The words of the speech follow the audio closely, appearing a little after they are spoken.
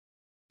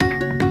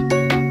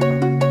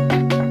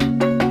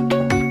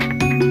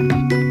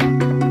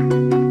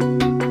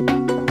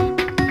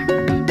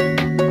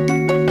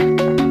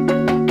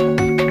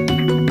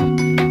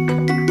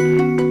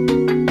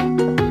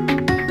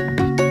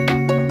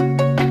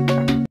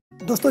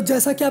दोस्तों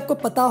जैसा कि आपको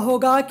पता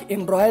होगा कि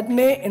एंड्रॉयड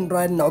ने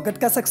एंड्रॉयड नौगट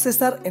का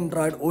सक्सेसर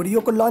एंड्रॉयड ओरियो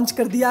को लॉन्च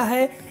कर दिया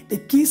है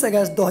 21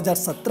 अगस्त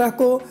 2017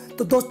 को।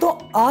 तो दोस्तों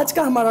आज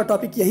का हमारा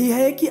टॉपिक यही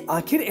है कि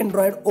आखिर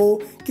एंड्रॉयड ओ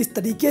किस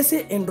तरीके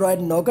से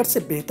एंड्रॉयड नौगट से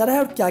बेहतर है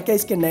और क्या क्या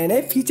इसके नए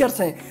नए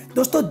फीचर्स हैं।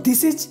 दोस्तों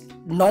दिस इज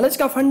नॉलेज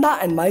का फंडा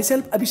and my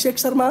self Abhishek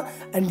Sharma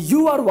and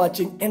you are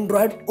watching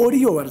Android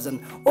Oreo version.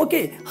 Okay,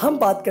 हम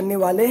बात करने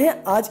वाले हैं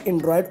आज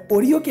एंड्रॉयड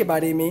ओरियो के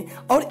बारे में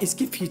और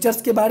इसकी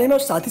फीचर्स के बारे में, और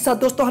साथ ही साथ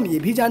दोस्तों हम ये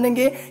भी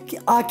जानेंगे कि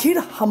आखिर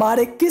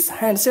हमारे किस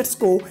हैंडसेट्स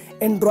को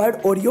एंड्रॉयड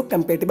ओरियो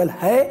कंपेटेबल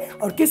है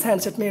और किस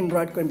हैंडसेट में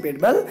एंड्रॉयड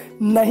कंपेटेबल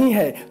नहीं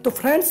है। तो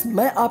फ्रेंड्स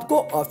मैं आपको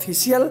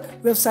ऑफिशियल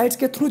वेबसाइट्स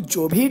के थ्रू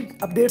जो भी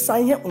अपडेट्स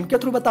आई हैं उनके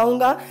थ्रू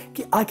बताऊंगा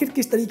कि आखिर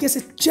किस तरीके से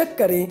चेक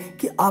करें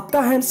कि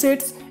आपका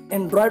हैंडसेट्स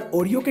एंड्रॉयड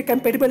ओरियो के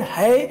कंपेटेबल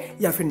है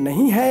या फिर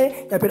नहीं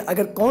है, या फिर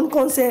अगर कौन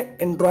कौन से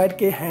एंड्रॉयड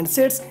के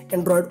हैंडसेट्स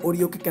एंड्रॉयड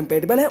ओरियो के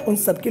कंपेटेबल है उन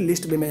सब की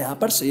लिस्ट भी मैं यहाँ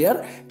पर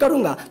शेयर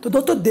करूंगा। तो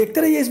दोस्तों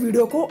देखते रहिए इस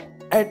वीडियो को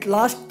एट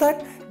लास्ट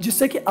तक,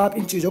 जिससे कि आप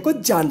इन चीजों को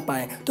जान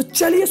पाएं। तो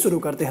चलिए शुरू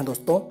करते हैं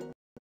दोस्तों।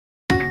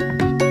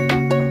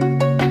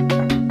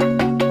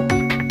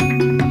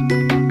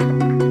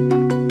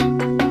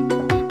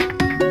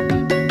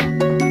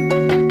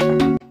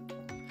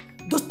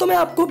 मैं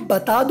आपको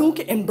बता दूं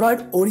कि एंड्रॉयड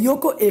ओरियो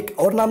को एक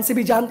और नाम से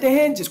भी जानते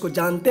हैं, जिसको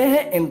जानते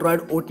हैं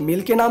एंड्रॉयड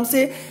ओटमील के नाम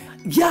से।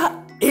 यह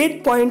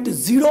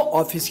 8.0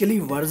 ऑफिशियली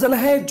वर्जन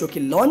है जो कि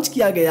लॉन्च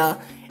किया गया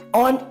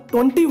on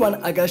 21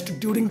 August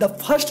during the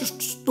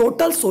first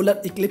total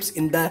solar Eclipse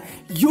in the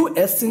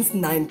US since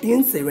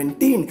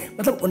 1917।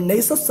 मतलब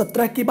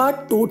 1917 के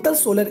बाद टोटल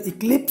सोलर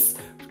इक्लिप्स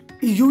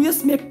यूएस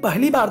में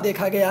पहली बार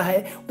देखा गया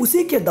है।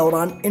 उसी के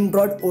दौरान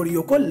एंड्रॉयड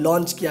ओरियो को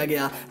लॉन्च किया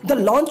गया। The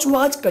launch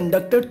was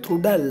conducted through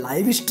the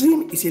live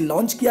stream. इसे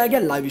लॉन्च किया गया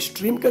लाइव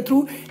स्ट्रीम के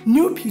through.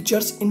 New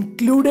features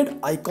included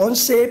icon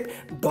shape,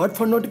 dot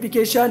for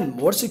notification,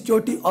 more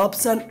security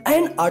option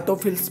and auto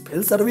fill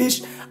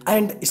service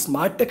and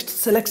smart text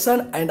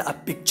selection and a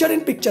picture in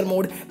picture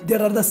mode.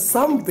 There are the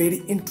some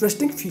very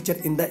interesting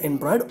feature in the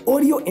Android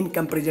Oreo in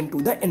comparison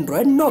to the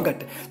Android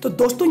nougat. तो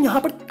दोस्तों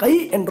यहाँ पर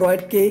कई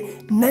Android के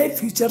नए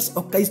features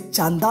और कई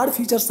शानदार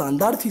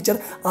फीचर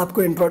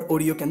आपको एंड्रॉयड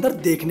ओरियो के अंदर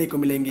देखने को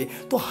मिलेंगे।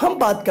 तो हम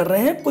बात कर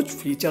रहे हैं कुछ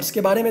फीचर्स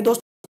के बारे में दोस्तों।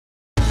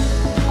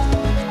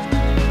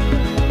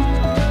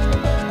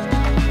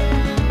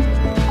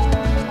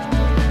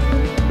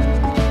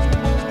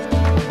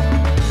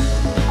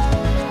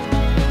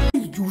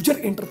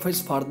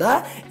 Interface for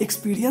the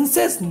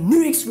experiences,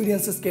 new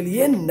experiences के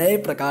लिए नए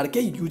प्रकार के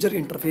यूजर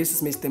इंटरफेस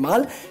में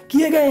इस्तेमाल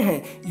किए गए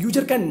हैं।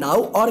 User can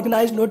now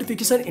organise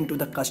notification into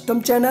the custom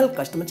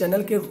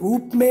channel के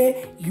रूप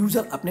में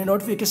यूजर अपने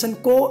नोटिफिकेशन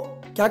को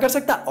क्या कर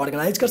सकता है,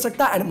 ऑर्गेनाइज कर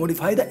सकता है and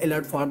modify the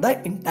alert for the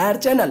entire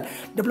channel.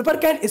 Developer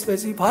can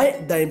specify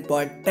the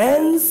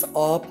importance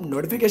of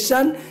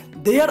notification.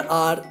 There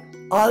are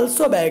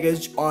also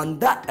baggage on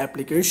the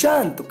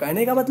application। तो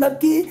कहने का मतलब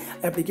कि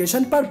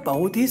एप्लीकेशन पर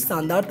बहुत ही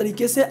शानदार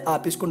तरीके से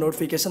आप इसको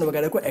नोटिफिकेशन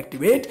वगैरह को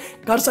एक्टिवेट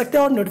कर सकते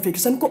हैं और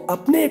नोटिफिकेशन को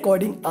अपने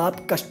अकॉर्डिंग आप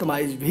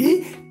कस्टमाइज भी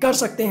कर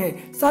सकते हैं।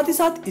 साथ ही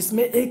साथ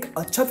इसमें एक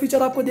अच्छा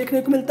फीचर आपको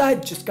देखने को मिलता है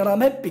जिसका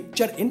नाम है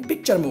picture in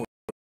picture mode.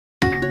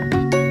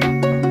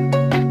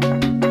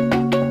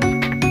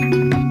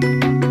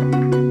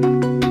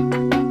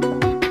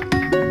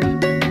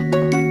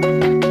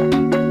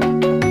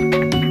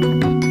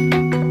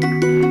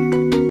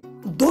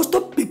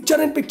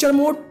 Picture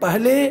mode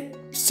पहले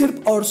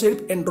सिर्फ और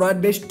सिर्फ एंड्रॉयड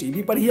बेस्ड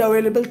टीवी पर ही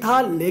अवेलेबल था,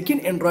 लेकिन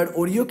एंड्रॉयड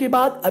ओरियो के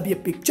बाद अब ये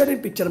पिक्चर इन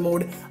पिक्चर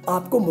मोड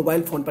आपको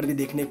मोबाइल फोन पर भी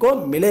देखने को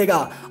मिलेगा।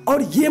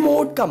 और ये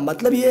मोड का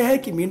मतलब ये है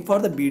कि mean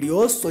for the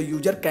videos, so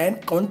user can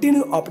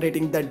continue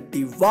operating the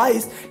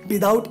device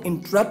without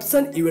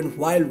interruption even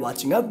while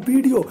watching a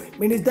video.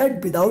 Mean is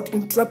that without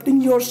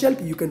interrupting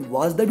yourself you can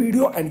watch the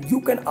video and you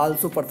can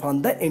also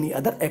perform the any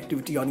other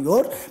activity on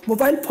your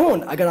mobile phone.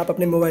 अगर आप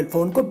अपने mobile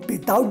phone को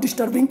without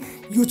disturbing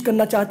use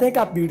करना चाहते हैं कि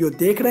आप video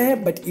देख रहे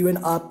हैं बट इवन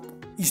आप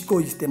इसको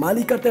इस्तेमाल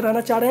ही करते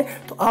रहना चाह रहे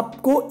हैं, तो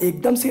आपको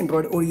एकदम से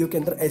एंड्रॉयड ओरियो के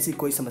अंदर ऐसी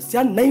कोई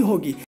समस्या नहीं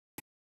होगी।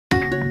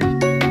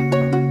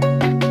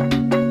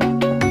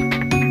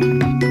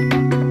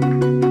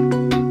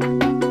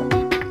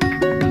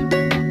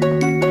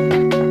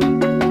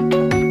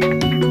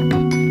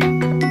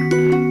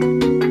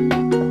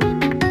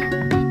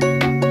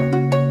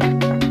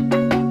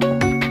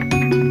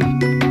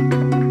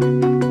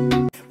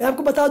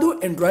 बता दूं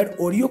एंड्रॉयड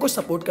ओरियो को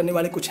सपोर्ट करने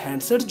वाले कुछ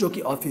हैंडसेट्स जो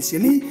कि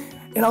ऑफिशियली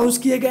अनाउंस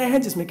किए गए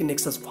हैं, जिसमें कि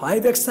Nexus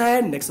 5X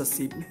है, Nexus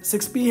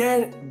 6P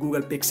है,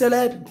 गूगल पिक्सल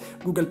है,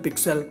 गूगल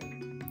पिक्सल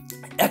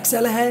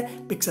एक्सएल है,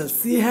 पिक्सल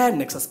सी है,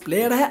 नेक्सस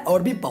प्लेयर है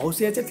और भी बहुत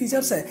से ऐसे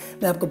फीचर्स हैं।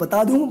 मैं आपको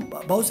बता दूं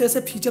बहुत से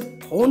ऐसे फीचर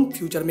फोन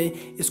फ्यूचर में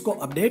इसको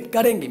अपडेट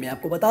करेंगे। मैं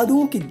आपको बता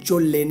दूं कि जो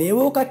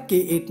लेनोवो का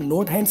K8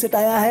 नोट हैंडसेट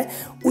आया है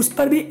उस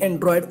पर भी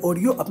एंड्रॉयड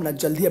ओरियो अपना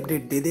जल्दी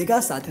अपडेट दे देगा।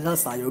 साथ ही साथ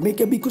Xiaomi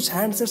के भी कुछ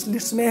हैंडसेट्स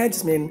लिस्ट में है,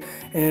 जिसमें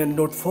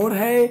नोट 4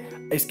 है,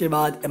 इसके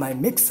बाद MI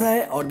मिक्स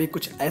है और भी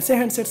कुछ ऐसे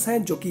हैंडसेट्स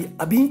हैं जो कि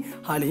अभी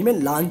हाल ही में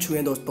लॉन्च हुए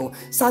हैं दोस्तों।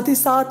 साथ ही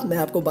साथ मैं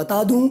आपको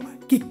बता दूं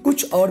कि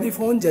कुछ और भी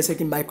फ़ोन जैसे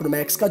कि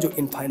माइक्रोमैक्स का जो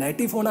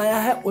इन्फिनिटी फ़ोन आया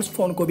है उस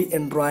फ़ोन को भी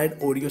एंड्रॉयड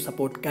ओरियो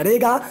सपोर्ट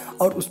करेगा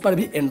और उस पर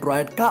भी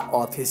एंड्रॉयड का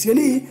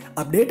ऑफिशियली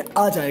अपडेट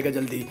आ जाएगा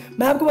जल्दी।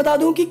 मैं आपको बता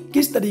दूं कि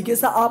किस तरीके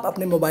से आप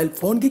अपने मोबाइल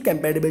फ़ोन की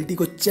कंपैटिबिलिटी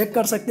को चेक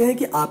कर सकते हैं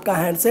कि आपका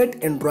हैंडसेट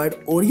एंड्रॉयड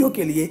ओरियो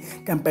के लिए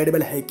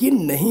कंपैटिबल है कि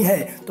नहीं है।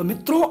 तो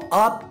मित्रों,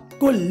 आप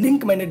को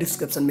लिंक मैंने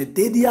डिस्क्रिप्शन में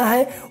दे दिया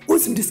है,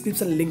 उस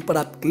डिस्क्रिप्शन लिंक पर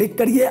आप क्लिक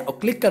करिए और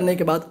क्लिक करने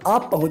के बाद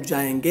आप पहुंच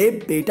जाएंगे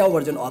beta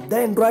version of the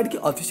Android की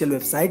ऑफिशियल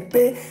वेबसाइट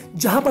पे,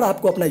 जहां पर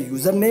आपको अपना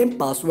यूजर नेम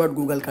पासवर्ड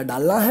गूगल का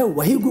डालना है।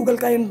 वही गूगल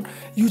का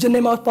यूजर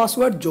नेम और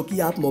पासवर्ड जो कि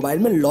आप मोबाइल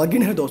में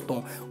लॉगिन है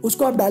दोस्तों,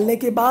 उसको आप डालने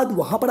के बाद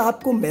वहां पर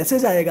आपको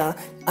मैसेज आएगा।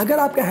 अगर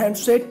आपका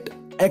हैंडसेट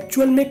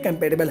एक्चुअल में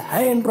कंपेटेबल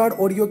है एंड्रॉयड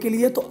ओरियो के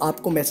लिए तो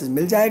आपको मैसेज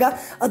मिल जाएगा,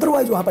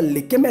 अदरवाइज वहां पर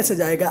लिख के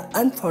मैसेज आएगा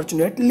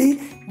unfortunately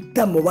the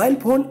mobile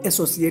phone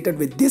associated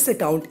with this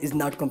account is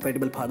not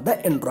compatible for the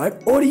Android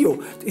Oreo.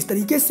 तो इस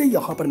तरीके से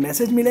यहाँ पर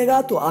मैसेज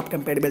मिलेगा, तो आप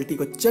कंपेटेबिलिटी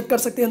को चेक कर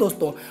सकते हैं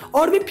दोस्तों।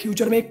 और भी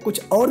फ्यूचर में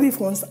कुछ और भी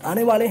फोन्स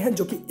आने वाले हैं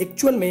जो कि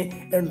एक्चुअल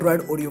में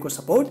एंड्रॉयड ओरियो को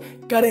सपोर्ट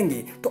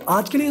करेंगे। तो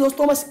आज के लिए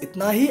दोस्तों बस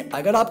इतना ही।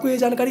 अगर आपको ये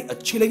जानकारी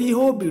अच्छी लगी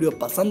हो, वीडियो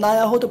पसंद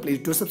आया हो, तो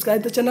please do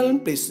subscribe the channel,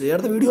 please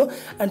share the video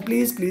and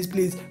please please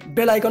please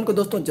bell icon को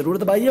दोस्तों जरूर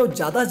दबाइए और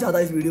ज्यादा से ज्यादा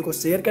इस वीडियो को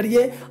शेयर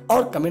करिए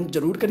और कमेंट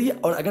जरूर करिए।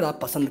 और अगर आप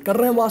पसंद कर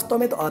रहे हैं वास्तव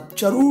में तो आप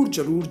जरूर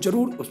जरूर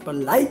जरूर उस पर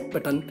लाइक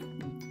बटन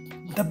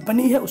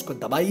बनी है उसको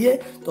दबाइए।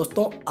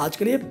 दोस्तों आज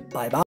के लिए बाय बाय।